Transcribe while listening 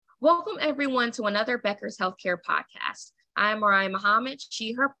Welcome everyone to another Becker's Healthcare podcast. I'm Mariah Muhammad,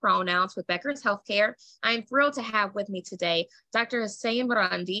 she, her pronouns with Becker's Healthcare. I am thrilled to have with me today Dr. Hussein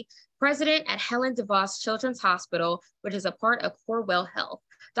Marandi, President at Helen DeVos Children's Hospital, which is a part of Corewell Health.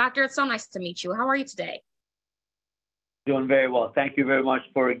 Doctor, it's so nice to meet you. How are you today? Doing very well. Thank you very much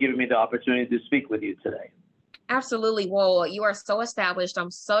for giving me the opportunity to speak with you today. Absolutely. Well, you are so established.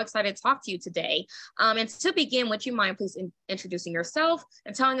 I'm so excited to talk to you today. And to begin, would you mind please introducing yourself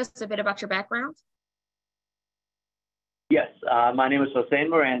and telling us a bit about your background? Yes, my name is Hussein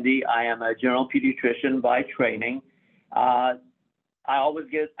Marandi. I am a general pediatrician by training. I always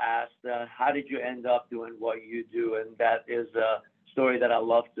get asked, how did you end up doing what you do? And that is a story that I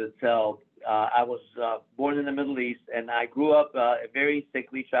love to tell. I was born in the Middle East, and I grew up a very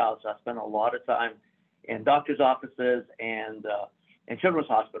sickly child, so I spent a lot of time in doctor's offices and children's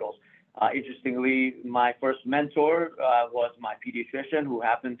hospitals. Interestingly, my first mentor was my pediatrician, who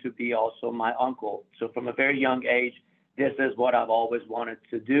happened to be also my uncle. So from a very young age, this is what I've always wanted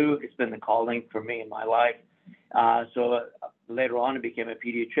to do. It's been the calling for me in my life. So later on, I became a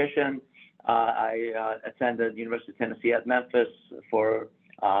pediatrician. I attended the University of Tennessee at Memphis for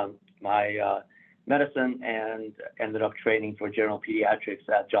my medicine and ended up training for general pediatrics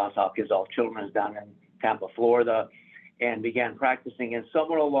at Johns Hopkins All Children's down in Tampa, Florida, and began practicing. And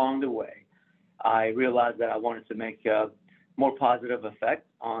somewhere along the way, I realized that I wanted to make a more positive effect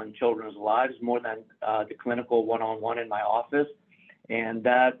on children's lives, more than the clinical one-on-one in my office. And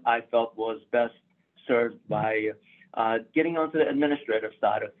that I felt was best served by getting onto the administrative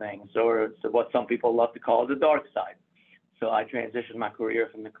side of things, or what some people love to call the dark side. So I transitioned my career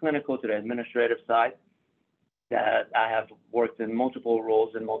from the clinical to the administrative side. That I have worked in multiple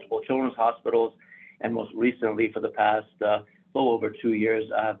roles in multiple children's hospitals, and most recently, for the past little over 2 years,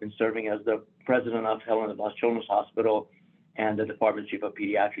 I've been serving as the president of Helen DeVos Children's Hospital and the Department Chief of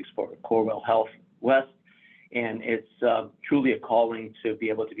Pediatrics for Corewell Health West. And it's truly a calling to be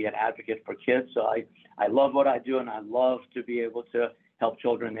able to be an advocate for kids. So I love what I do, and I love to be able to help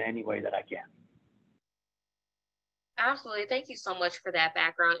children in any way that I can. Absolutely. Thank you so much for that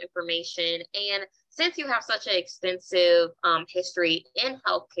background information. And since you have such an extensive history in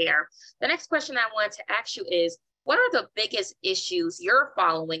healthcare, the next question I want to ask you is, what are the biggest issues you're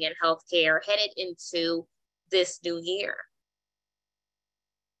following in healthcare headed into this new year?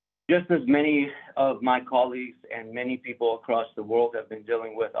 Just as many of my colleagues and many people across the world have been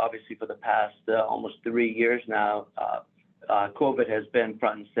dealing with, obviously for the past almost 3 years now, COVID has been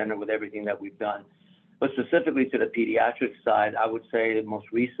front and center with everything that we've done. But specifically to the pediatric side, I would say that most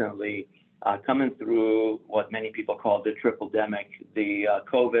recently, coming through what many people call the triple-demic, the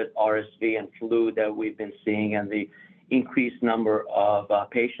COVID, RSV, and flu that we've been seeing, and the increased number of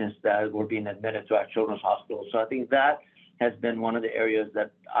patients that were being admitted to our children's hospitals. So I think that has been one of the areas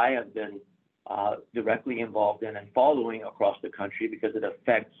that I have been directly involved in and following across the country, because it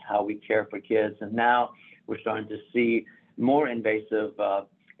affects how we care for kids. And now we're starting to see more invasive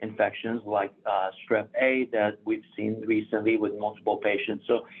infections like strep A that we've seen recently with multiple patients.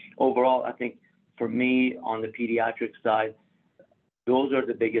 So overall, I think for me on the pediatric side, those are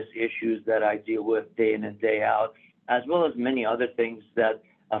the biggest issues that I deal with day in and day out, as well as many other things that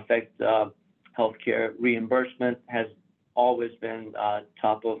affect healthcare. Reimbursement has always been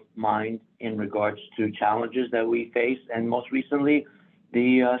top of mind in regards to challenges that we face, and most recently,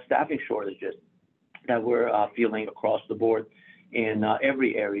 the staffing shortages that we're feeling across the board in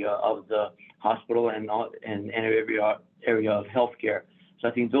every area of the hospital and every area of healthcare. So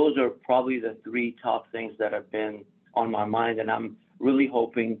I think those are probably the three top things that have been on my mind, and I'm really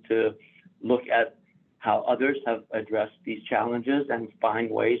hoping to look at how others have addressed these challenges and find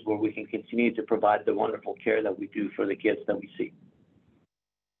ways where we can continue to provide the wonderful care that we do for the kids that we see.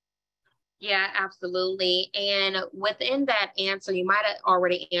 Yeah, absolutely. And within that answer, you might have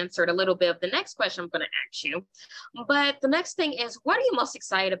already answered a little bit of the next question I'm going to ask you. But the next thing is, what are you most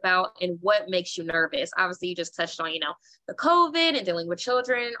excited about and what makes you nervous? Obviously, you just touched on, the COVID and dealing with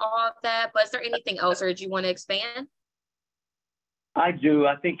children and all of that. But is there anything else, or do you want to expand? I do.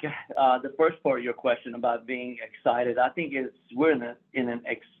 I think the first part of your question about being excited, I think we're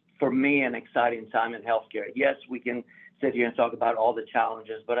for me, an exciting time in healthcare. Yes, we can sit here and talk about all the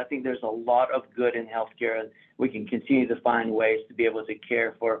challenges, but I think there's a lot of good in healthcare, and we can continue to find ways to be able to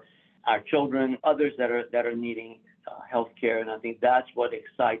care for our children, others that are needing healthcare. And I think that's what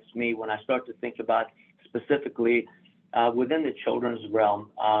excites me when I start to think about specifically within the children's realm.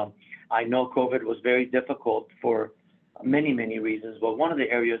 I know COVID was very difficult for many reasons, but one of the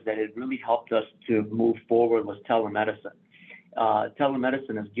areas that it really helped us to move forward was telemedicine.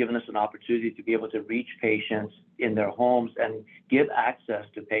 telemedicine has given us an opportunity to be able to reach patients in their homes and give access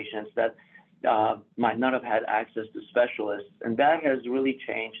to patients that might not have had access to specialists. And that has really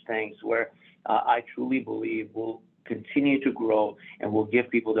changed things where I truly believe we'll continue to grow and will give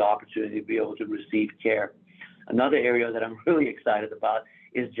people the opportunity to be able to receive care. Another area that I'm really excited about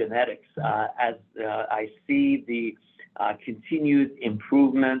is genetics. As I see the continued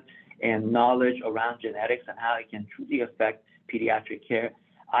improvement and knowledge around genetics and how it can truly affect pediatric care,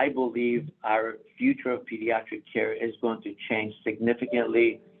 I believe our future of pediatric care is going to change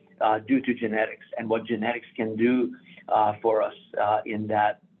significantly due to genetics and what genetics can do for us in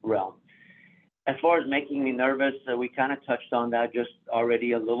that realm. As far as making me nervous, we kind of touched on that just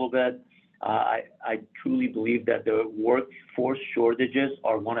already a little bit. I truly believe that the workforce shortages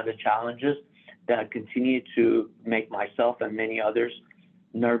are one of the challenges that continue to make myself and many others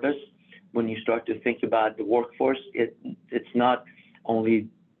nervous. When you start to think about the workforce, it's not only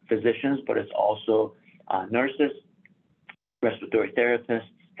physicians, but it's also nurses, respiratory therapists,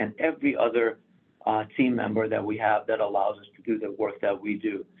 and every other team member that we have that allows us to do the work that we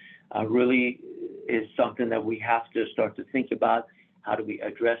do. Really is something that we have to start to think about. How do we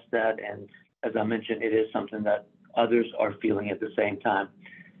address that? And as I mentioned, it is something that others are feeling at the same time.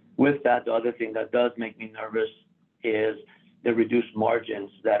 With that, the other thing that does make me nervous is the reduced margins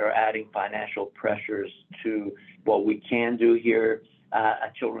that are adding financial pressures to what we can do here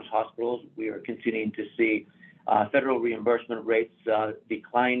at children's hospitals. We are continuing to see federal reimbursement rates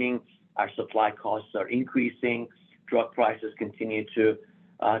declining. Our supply costs are increasing. Drug prices continue to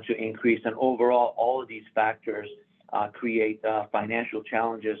increase. And overall, all of these factors create financial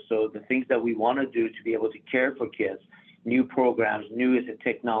challenges. So the things that we want to do to be able to care for kids, new programs, new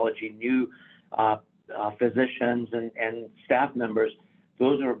technology, new physicians and staff members,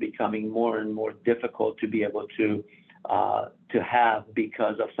 those are becoming more and more difficult to be able to have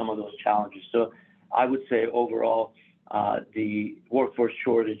because of some of those challenges. So I would say overall, the workforce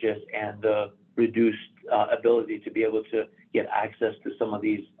shortages and the reduced ability to be able to get access to some of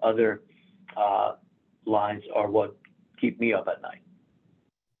these other lines are what keep me up at night.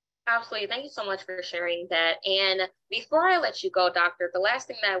 Absolutely. Thank you so much for sharing that. And before I let you go, doctor, the last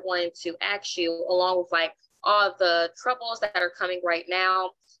thing that I wanted to ask you, along with like all the troubles that are coming right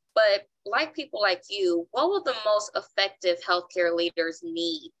now, but like people like you, what will the most effective healthcare leaders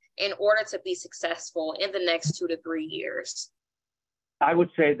need in order to be successful in the next 2 to 3 years? I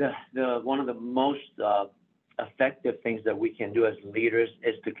would say the one of the most effective things that we can do as leaders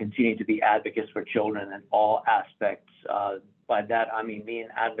is to continue to be advocates for children in all aspects. By that, I mean being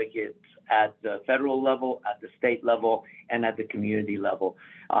advocates at the federal level, at the state level, and at the community level.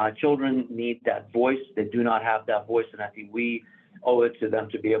 Children need that voice. They do not have that voice, and I think we owe it to them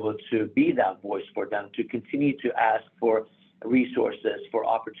to be able to be that voice for them, to continue to ask for resources, for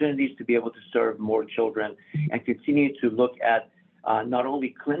opportunities to be able to serve more children, and continue to look at not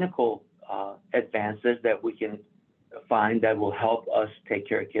only clinical advances that we can find that will help us take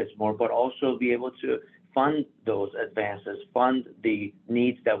care of kids more, but also be able to fund those advances, fund the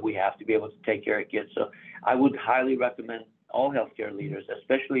needs that we have to be able to take care of kids. So I would highly recommend all healthcare leaders,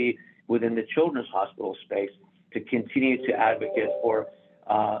 especially within the children's hospital space, to continue to advocate for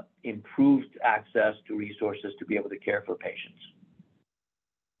improved access to resources to be able to care for patients.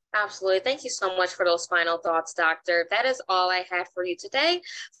 Absolutely. Thank you so much for those final thoughts, doctor. That is all I had for you today.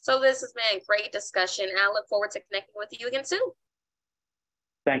 So this has been a great discussion, and I look forward to connecting with you again soon.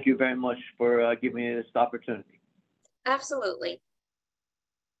 Thank you very much for giving me this opportunity. Absolutely.